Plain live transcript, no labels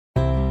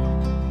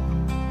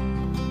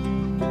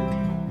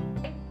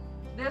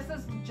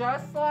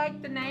just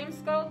like the name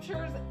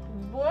sculptures,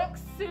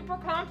 looks super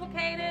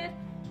complicated,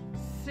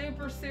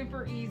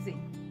 super easy,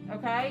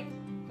 okay?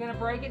 I'm gonna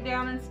break it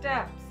down in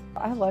steps.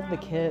 I love the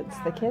kids.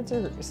 The kids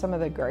are some of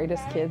the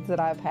greatest kids that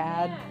I've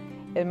had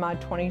in my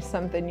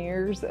 20-something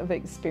years of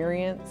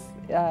experience.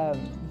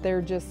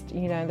 They're just,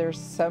 you know, there's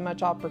so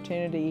much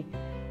opportunity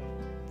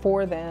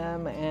for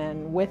them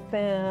and with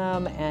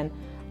them, and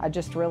I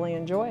just really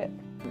enjoy it.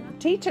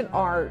 Teaching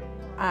art,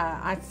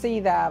 I see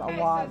that a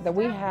lot, that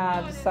we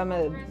have some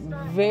of the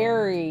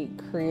very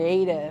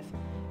creative,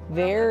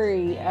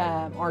 very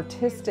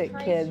artistic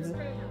kids,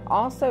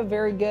 also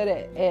very good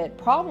at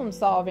problem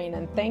solving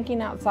and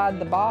thinking outside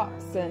the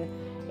box,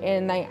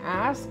 and they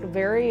ask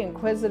very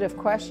inquisitive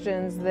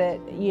questions that,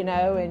 you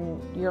know, and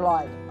you're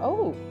like,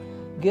 oh,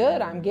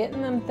 good, I'm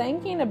getting them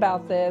thinking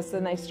about this,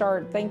 and they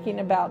start thinking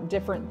about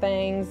different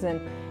things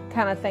and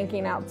kind of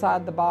thinking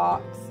outside the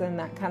box and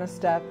that kind of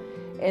stuff.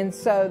 And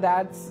so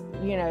that's,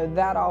 you know,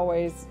 that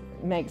always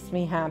makes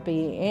me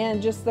happy.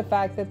 And just the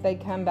fact that they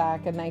come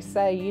back and they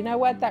say, you know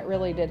what, that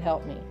really did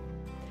help me.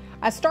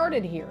 I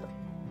started here.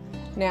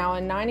 Now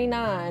in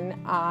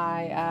 '99,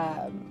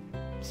 I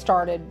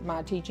started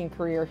my teaching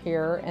career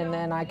here, and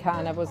then I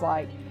kind of was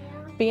like,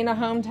 being a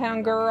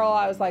hometown girl,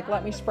 I was like,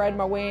 let me spread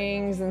my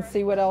wings and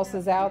see what else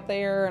is out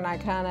there. And I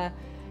kind of,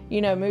 you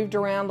know, moved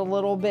around a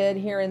little bit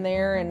here and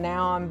there, and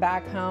now I'm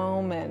back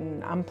home,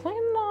 and I'm planning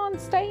on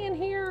staying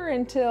here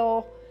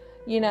until,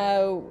 you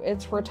know,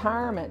 it's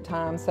retirement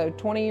time. So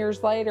 20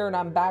 years later, and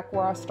I'm back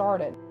where I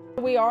started.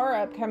 We are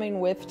upcoming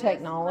with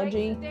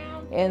technology,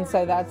 and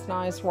so that's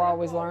nice. We're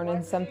always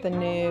learning something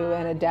new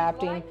and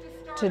adapting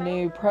to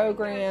new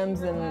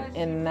programs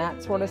and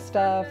that sort of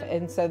stuff,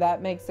 and so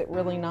that makes it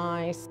really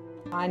nice.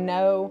 I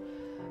know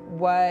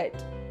what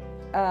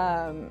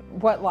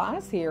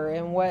lies here,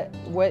 and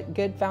what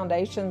good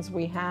foundations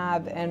we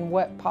have, and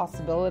what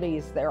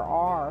possibilities there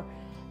are,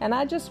 and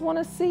I just want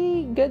to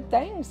see good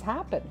things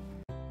happen.